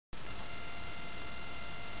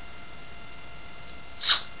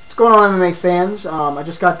going on, MMA fans? I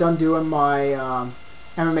just got done doing my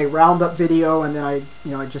MMA roundup video, and then I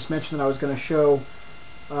just mentioned that I was going to show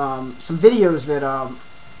some videos that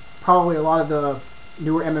probably a lot of the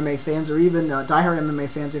newer MMA fans, or even diehard MMA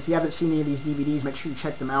fans, if you haven't seen any of these DVDs, make sure you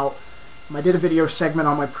check them out. I did a video segment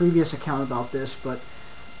on my previous account about this, but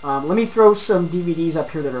let me throw some DVDs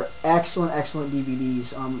up here that are excellent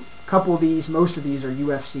DVDs. A couple of these, most of these are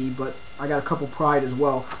UFC, but I got a couple Pride as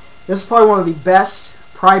well. This is probably one of the best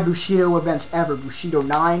Pride Bushido events ever, Bushido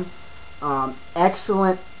 9.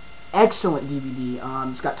 Excellent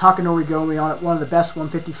DVD. It's got Takanori Gomi on it, one of the best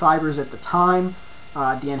 155ers at the time.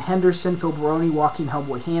 Dan Henderson, Phil Baroni, Joaquin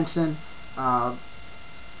Hellboy Hansen.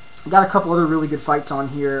 Got a couple other really good fights on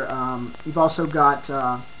here. You've also got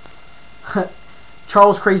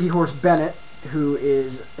Charles Crazy Horse Bennett, who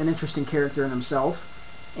is an interesting character in himself.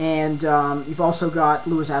 And you've also got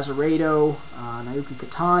Luis Azeredo, Naoki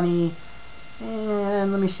Katani,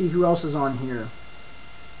 and let me see who else is on here.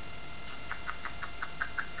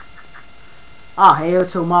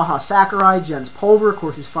 Hayato Maha Sakurai, Jens Pulver, of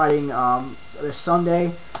course, who's fighting this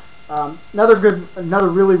Sunday. Another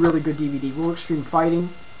really good DVD, Real Extreme Fighting.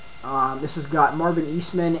 This has got Marvin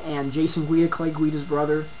Eastman and Jason Guida, Clay Guida's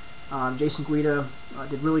brother. Jason Guida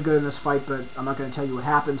did really good in this fight, but I'm not going to tell you what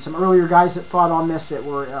happened. Some earlier guys that fought on this that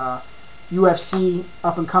were UFC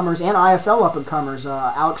up-and-comers and IFL up-and-comers.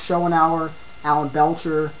 Alex Schoenauer, Alan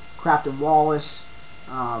Belcher, Crafton Wallace,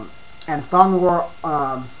 and Thongor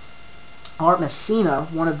Art Messina,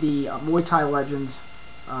 one of the Muay Thai legends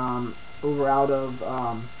over out of,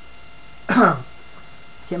 I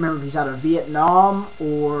can't remember if he's out of Vietnam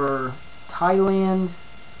or Thailand.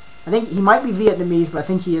 I think he might be Vietnamese, but I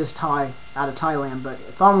think he is Thai, out of Thailand. But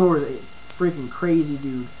Thongor is a freaking crazy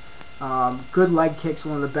dude. Good leg kicks,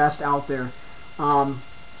 one of the best out there.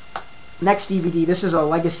 Next DVD, this is a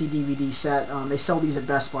Legacy DVD set. They sell these at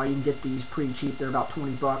Best Buy. You can get these pretty cheap. They're about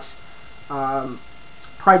 20 bucks.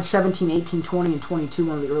 Pride 17, 18, 20, and 22,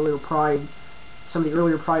 one of the earlier Pride, some of the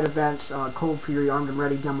earlier Pride events. Cold Fury, Armed and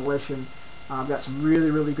Ready, Demolition. I've got some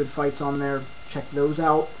really good fights on there. Check those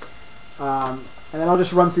out. And then I'll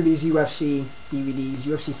just run through these UFC DVDs.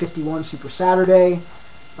 UFC 51, Super Saturday.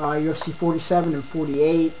 UFC 47 and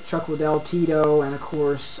 48, Chuck Liddell, Tito, and of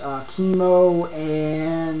course Chemo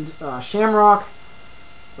and Shamrock.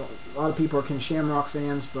 A lot of people are Ken Shamrock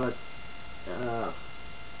fans, but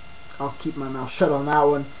I'll keep my mouth shut on that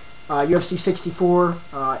one. UFC 64,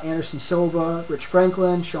 Anderson Silva, Rich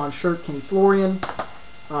Franklin, Sean Shirk, Kenny Florian.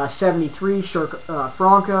 73, Shirk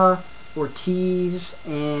Franca, Ortiz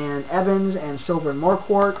and Evans, and Silva and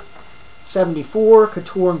Marquardt. 74,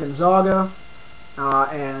 Couture and Gonzaga,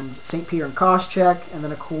 and St. Pierre and Koscheck. And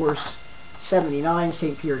then, of course, 79,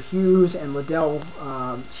 St. Pierre Hughes and Liddell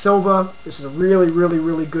Silva. This is a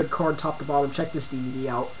really good card, top to bottom. Check this DVD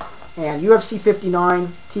out. And UFC 59,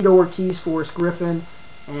 Tito Ortiz, Forrest Griffin,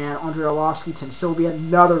 and Andrei Arlovsky, Tim Sylvia.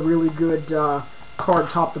 Another really good card,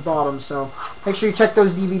 top to bottom. So make sure you check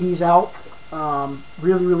those DVDs out.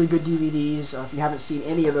 Really good DVDs. If you haven't seen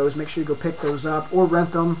any of those, make sure you go pick those up or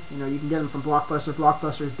rent them. You know, you can get them from Blockbuster.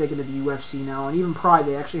 Blockbuster is big into the UFC now, and even Pride.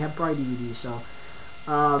 They actually have Pride DVDs. So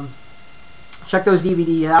check those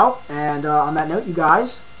DVDs out. And on that note, you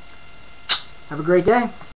guys have a great day.